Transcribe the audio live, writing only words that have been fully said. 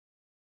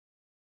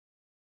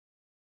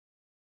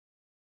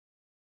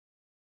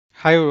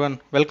Hi everyone,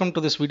 welcome to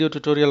this video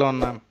tutorial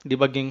on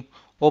debugging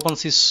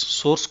OpenSees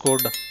source code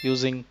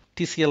using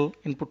TCL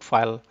input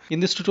file. In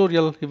this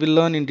tutorial, we will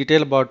learn in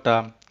detail about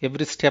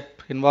every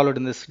step involved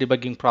in this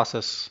debugging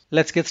process.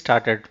 Let's get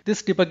started.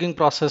 This debugging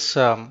process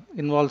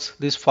involves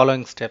these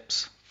following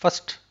steps.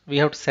 First, we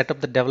have to set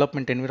up the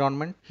development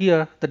environment.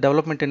 Here, the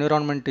development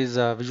environment is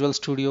Visual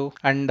Studio,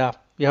 and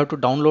we have to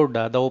download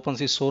the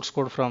OpenSees source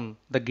code from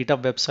the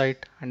GitHub website,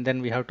 and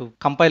then we have to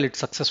compile it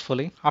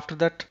successfully. After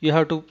that, you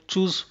have to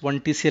choose one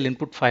TCL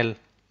input file,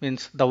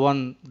 means the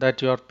one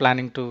that you are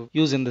planning to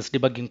use in this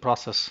debugging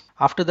process.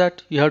 After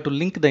that, you have to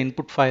link the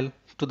input file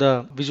to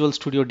the Visual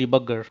Studio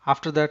Debugger.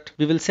 After that,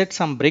 we will set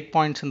some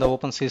breakpoints in the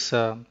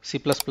OpenSees C++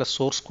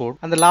 source code.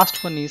 And the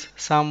last one is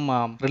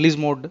some release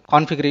mode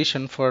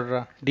configuration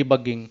for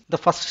debugging. The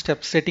first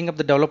step, setting up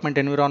the development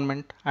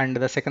environment, and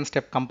the second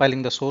step,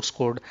 compiling the source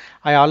code,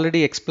 I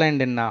already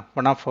explained in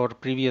one of our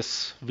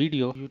previous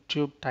video.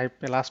 YouTube,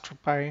 type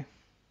elastropy.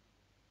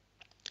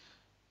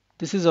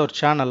 This is our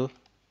channel.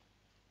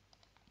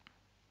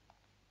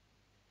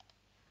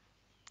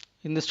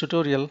 In this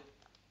tutorial,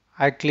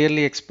 I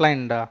clearly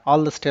explained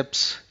all the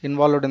steps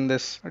involved in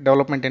this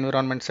development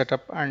environment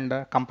setup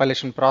and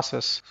compilation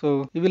process.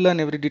 So you will learn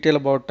every detail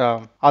about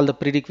all the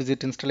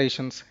prerequisite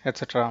installations,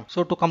 etc.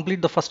 So to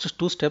complete the first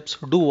two steps,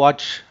 do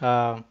watch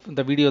the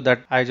video that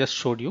I just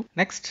showed you.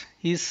 Next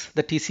is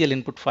the TCL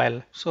input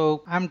file.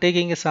 So I'm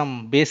taking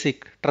some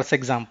basic truss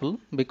example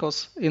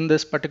because in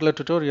this particular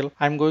tutorial,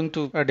 I'm going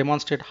to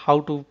demonstrate how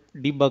to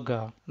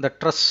debug the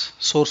truss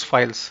source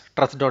files,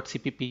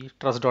 truss.cpp,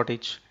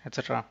 truss.h,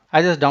 etc.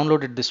 I just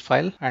downloaded this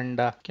file and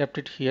kept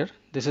it here.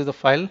 This is the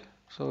file.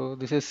 So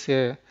this is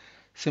a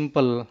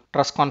simple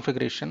truss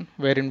configuration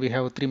wherein we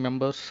have 3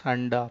 members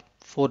and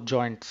 4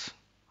 joints.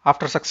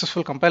 After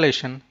successful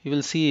compilation, you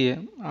will see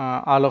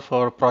all of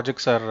our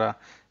projects are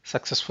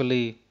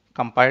successfully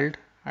compiled,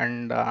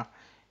 and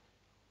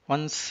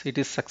once it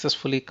is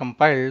successfully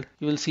compiled,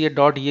 you will see a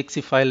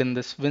 .exe file in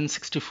this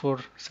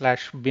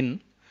win64/bin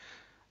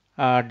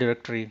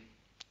directory.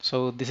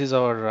 So this is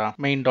our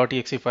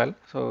main.exe file,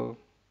 so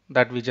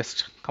that we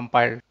just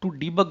compiled. To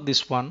debug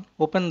this one,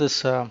 open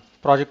this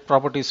project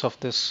properties of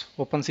this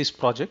OpenSees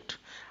project,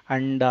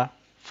 and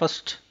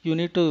first you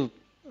need to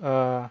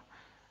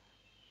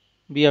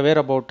be aware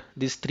about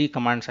these 3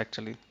 commands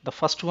actually. The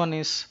first one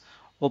is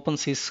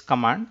OpenSees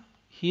command.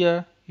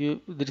 Here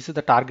this is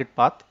the target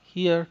path.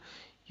 Here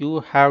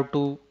you have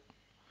to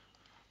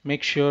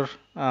make sure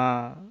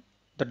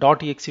the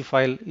 .exe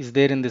file is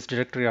there in this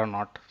directory or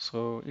not.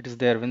 So it is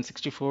there,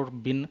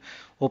 win64 bin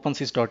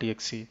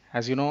opensees.exe.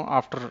 As you know,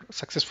 after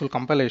successful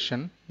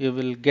compilation, you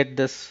will get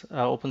this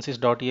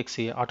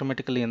opensees.exe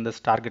automatically in this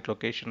target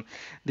location.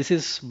 This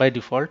is by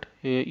default.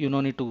 You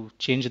no need to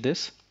change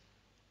this.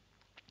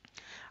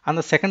 And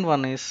the second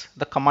one is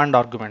the command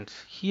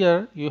arguments.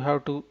 Here you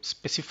have to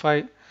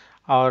specify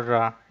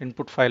our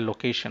input file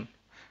location,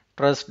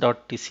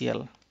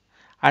 truss.tcl.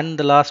 And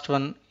the last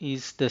one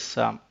is this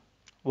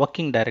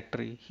working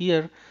directory.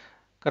 Here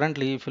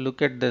currently, if you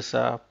look at this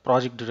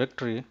project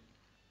directory,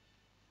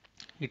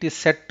 it is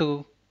set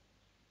to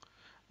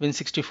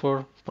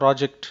win64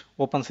 project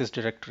OpenSees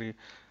directory,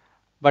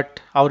 but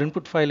our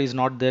input file is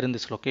not there in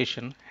this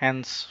location.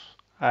 Hence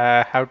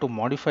I have to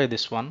modify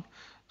this one.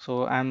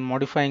 So I'm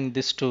modifying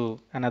this to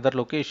another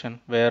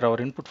location where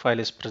our input file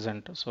is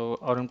present. So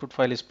our input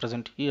file is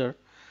present here.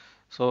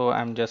 So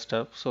I'm just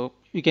so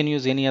you can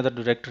use any other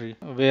directory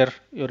where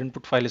your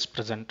input file is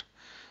present.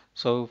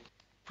 So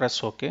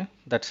press OK.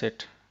 That's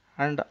it.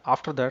 And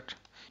after that,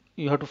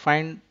 you have to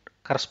find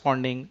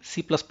corresponding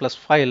C++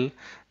 file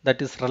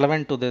that is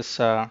relevant to this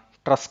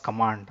truss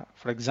command.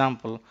 For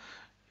example,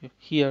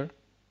 here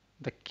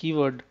the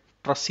keyword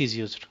truss is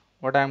used.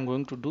 What I am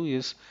going to do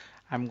is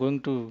I'm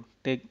going to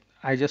take,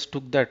 I just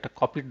took that,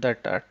 copied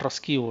that truss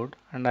keyword,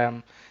 and I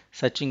am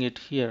searching it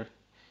here.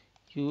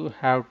 You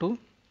have to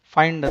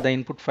find the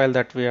input file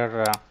that we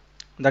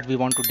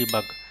want to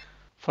debug.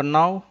 For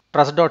now,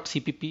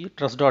 truss.cpp,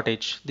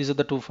 truss.h, these are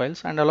the 2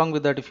 files, and along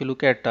with that, if you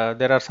look at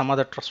there are some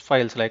other truss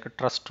files like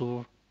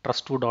truss2,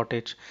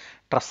 truss2.h,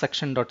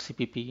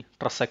 truss-section.cpp,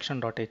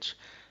 truss-section.h.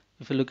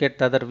 If you look at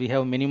the other, we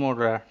have many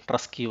more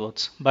truss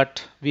keywords,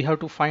 but we have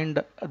to find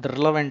the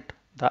relevant,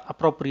 the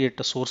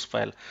appropriate source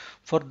file.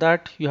 For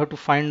that, you have to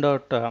find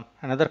out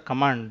another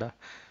command,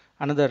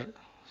 another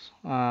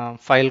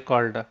file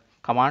called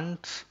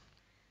commands.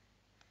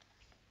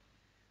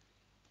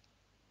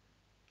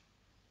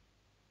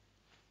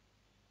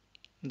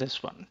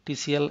 This one,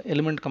 tcl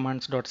element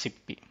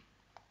commands.cpp.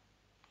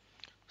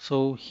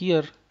 So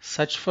here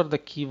search for the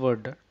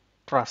keyword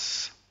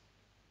truss.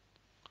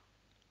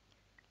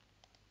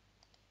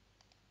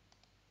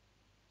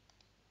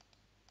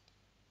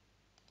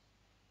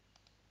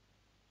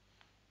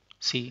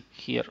 See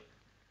here,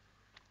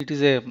 it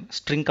is a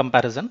string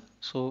comparison.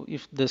 So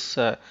if this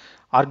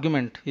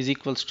argument is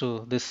equals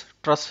to this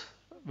truss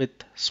with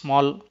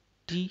small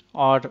t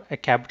or a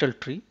capital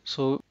T,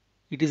 so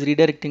it is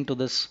redirecting to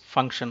this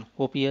function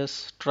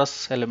ops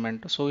truss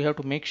element. So we have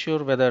to make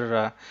sure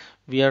whether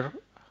we are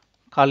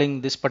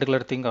calling this particular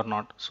thing or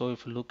not. So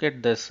if you look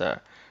at this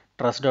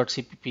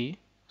trust.cpp,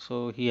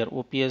 so here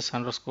ops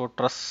underscore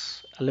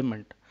trust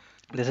element,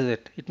 this is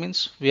it. It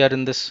means we are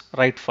in this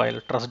right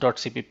file,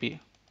 trust.cpp,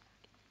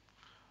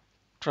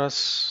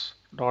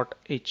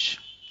 trust.h.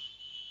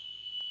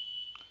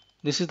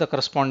 This is the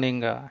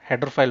corresponding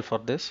header file for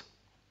this.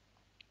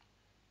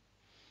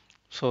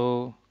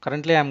 So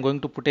currently I'm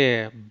going to put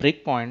a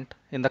breakpoint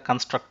in the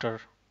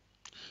constructor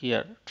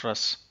here,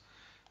 trust.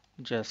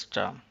 Just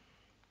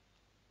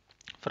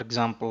for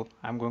example,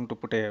 I'm going to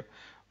put a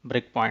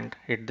breakpoint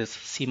at this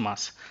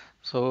CMOS.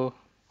 So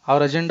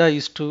our agenda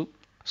is to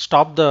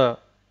stop the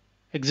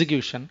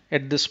execution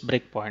at this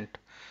breakpoint.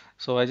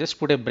 So I just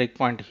put a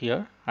breakpoint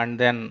here and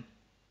then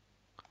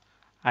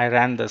I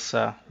ran this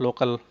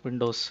local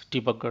Windows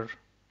debugger.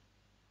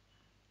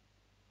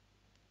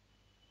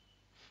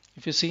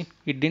 If you see,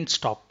 it didn't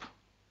stop.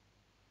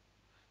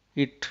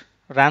 It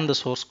ran the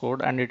source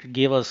code and it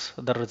gave us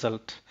the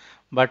result.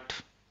 But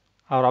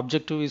our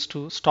objective is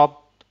to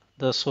stop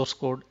the source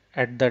code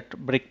at that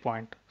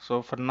breakpoint.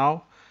 So for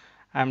now,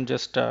 I'm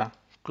just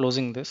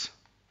closing this.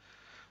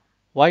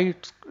 Why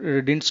it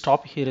didn't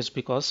stop here is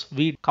because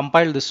we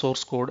compiled the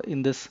source code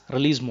in this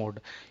release mode.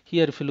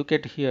 Here, if you look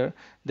at here,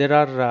 there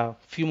are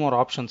few more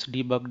options: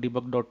 debug,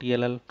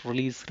 debug.dll,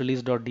 release,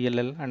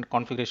 release.dll, and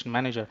configuration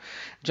manager.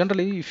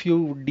 Generally, if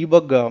you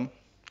debug,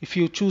 if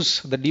you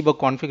choose the debug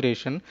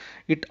configuration,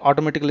 it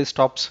automatically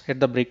stops at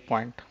the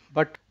breakpoint.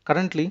 But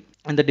currently,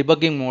 in the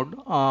debugging mode,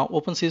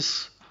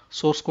 OpenSees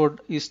source code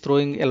is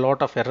throwing a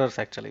lot of errors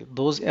actually.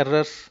 Those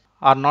errors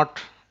are not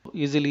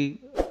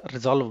easily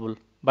resolvable,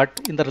 but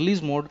in the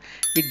release mode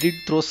it did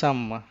throw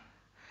some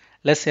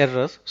less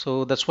errors,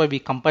 so that's why we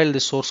compile the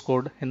source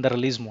code in the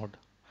release mode.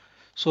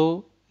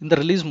 So in the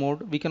release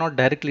mode we cannot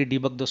directly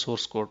debug the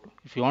source code.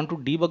 If you want to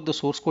debug the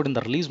source code in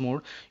the release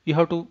mode, you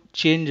have to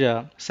change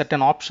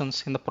certain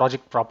options in the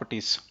project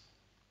properties.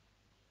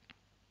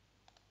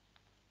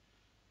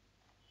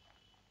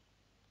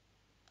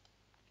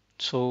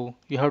 So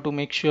you have to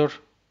make sure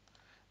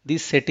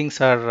these settings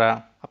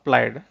are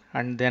applied,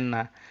 and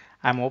then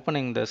I'm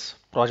opening this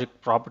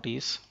project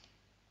properties.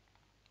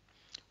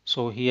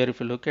 So here if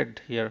you look at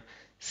here,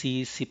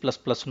 C, C++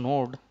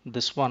 node,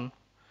 this one,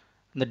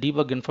 the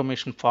debug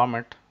information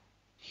format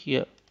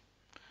here,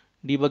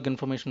 debug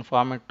information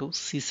format to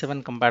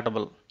C7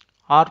 compatible,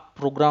 or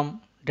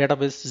program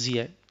database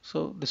ZI.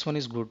 So this one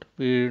is good,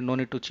 we no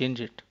need to change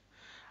it.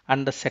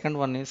 And the second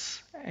one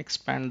is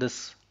expand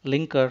this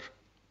linker.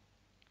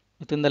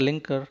 Within the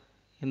linker,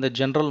 in the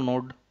general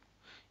node,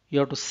 you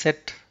have to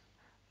set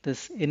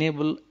this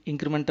enable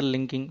incremental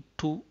linking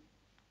to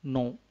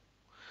no.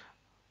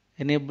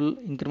 Enable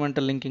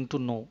incremental linking to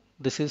no.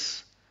 This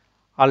is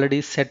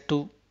already set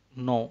to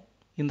no.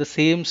 In the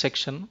same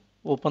section,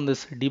 open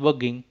this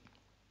debugging.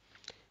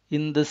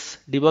 In this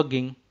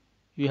debugging,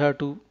 you have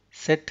to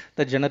set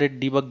the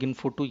generate debug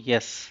info to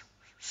yes.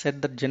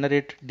 Set the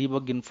generate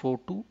debug info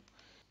to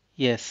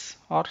yes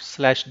or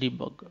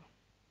 /debug.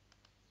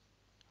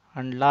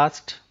 And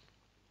last,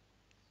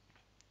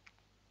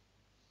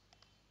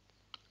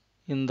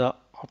 in the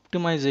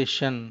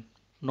optimization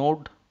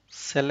node,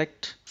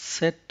 select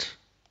set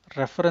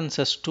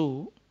references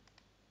to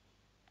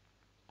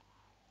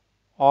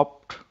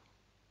opt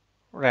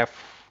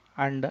ref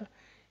and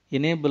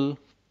enable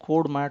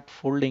code mat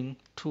folding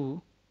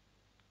to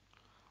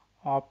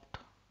opt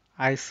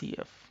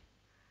ICF.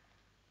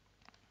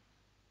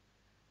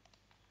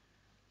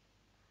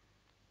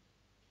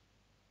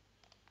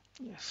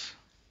 Yes.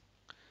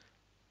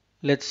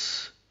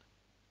 Let's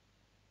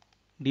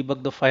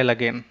debug the file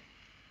again.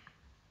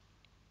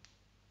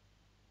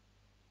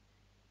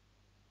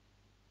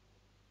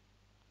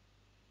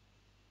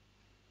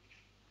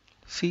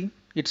 See,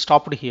 it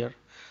stopped here.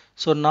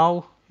 So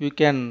now you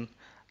can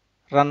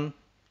run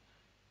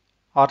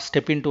or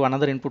step into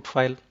another input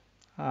file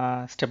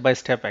step by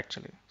step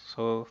actually.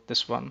 So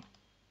this one,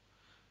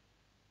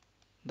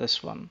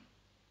 this one,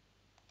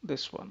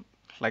 this one,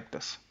 like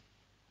this.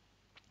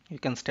 You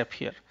can step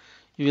here.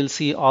 You will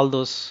see all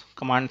those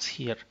commands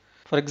here.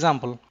 For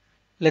example,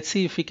 let's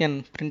see if we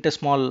can print a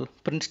small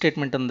print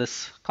statement in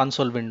this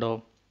console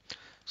window.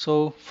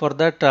 So for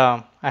that,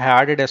 I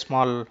have added a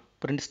small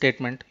print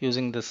statement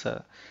using this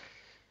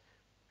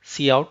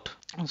cout.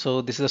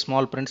 So this is a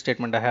small print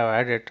statement I have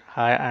added.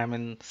 Hi, I am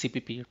in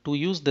CPP. To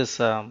use this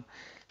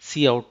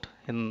cout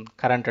in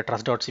current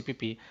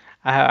trust.cpp,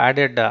 I have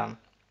added an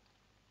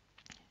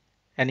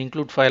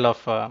include file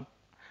of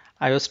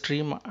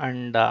iostream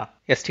and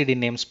std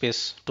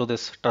namespace to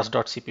this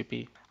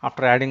trust.cpp.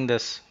 After adding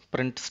this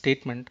print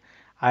statement,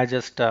 I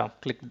just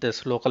clicked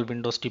this local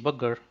Windows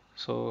debugger.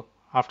 So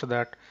after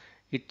that,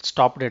 it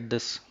stopped at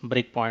this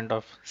breakpoint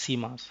of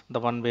CMOS, the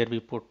one where we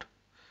put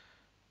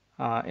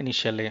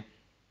initially.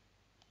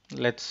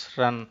 Let's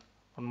run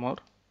one more.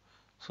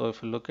 So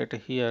if you look at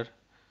here,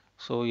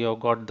 so you have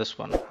got this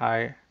one.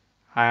 Hi,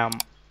 I am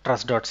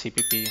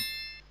trust.cpp.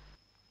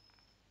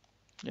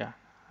 Yeah,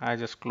 I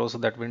just close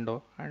that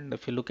window, and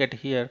if you look at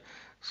here,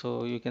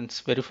 So you can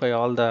verify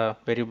all the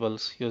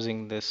variables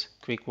using this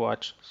quick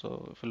watch.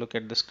 So if you look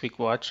at this quick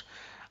watch,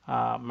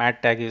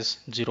 mat tag is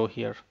 0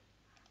 here,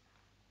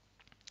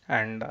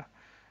 and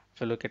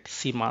if you look at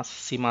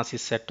CMAS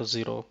is set to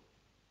 0.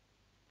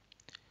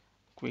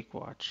 Quick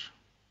watch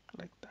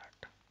like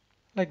that,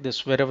 like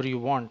this, wherever you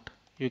want.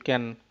 You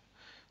can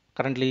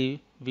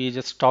currently we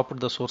just stopped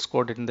the source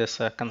code in this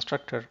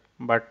constructor,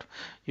 but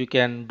you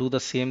can do the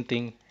same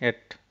thing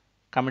at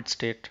commit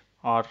state,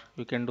 or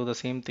you can do the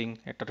same thing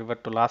at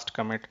revert to last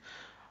commit,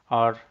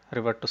 or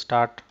revert to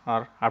start,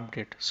 or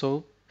update.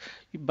 So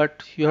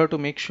but you have to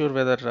make sure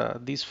whether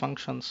these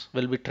functions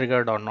will be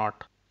triggered or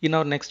not. In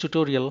our next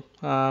tutorial,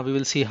 we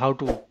will see how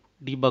to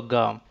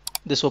debug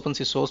this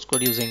OpenSea source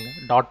code using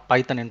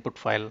 .python input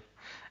file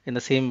in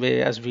the same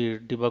way as we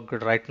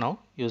debugged right now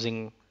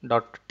using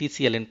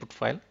 .tcl input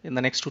file. In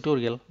the next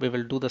tutorial, we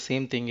will do the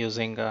same thing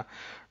using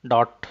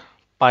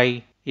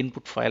 .py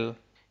input file.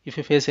 If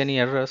you face any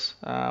errors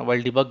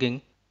while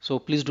debugging, so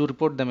please do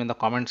report them in the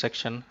comment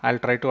section. I'll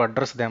try to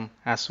address them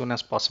as soon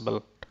as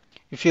possible.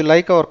 If you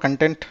like our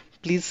content,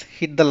 please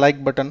hit the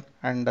like button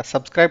and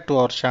subscribe to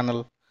our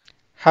channel.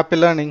 Happy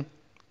learning.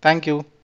 Thank you.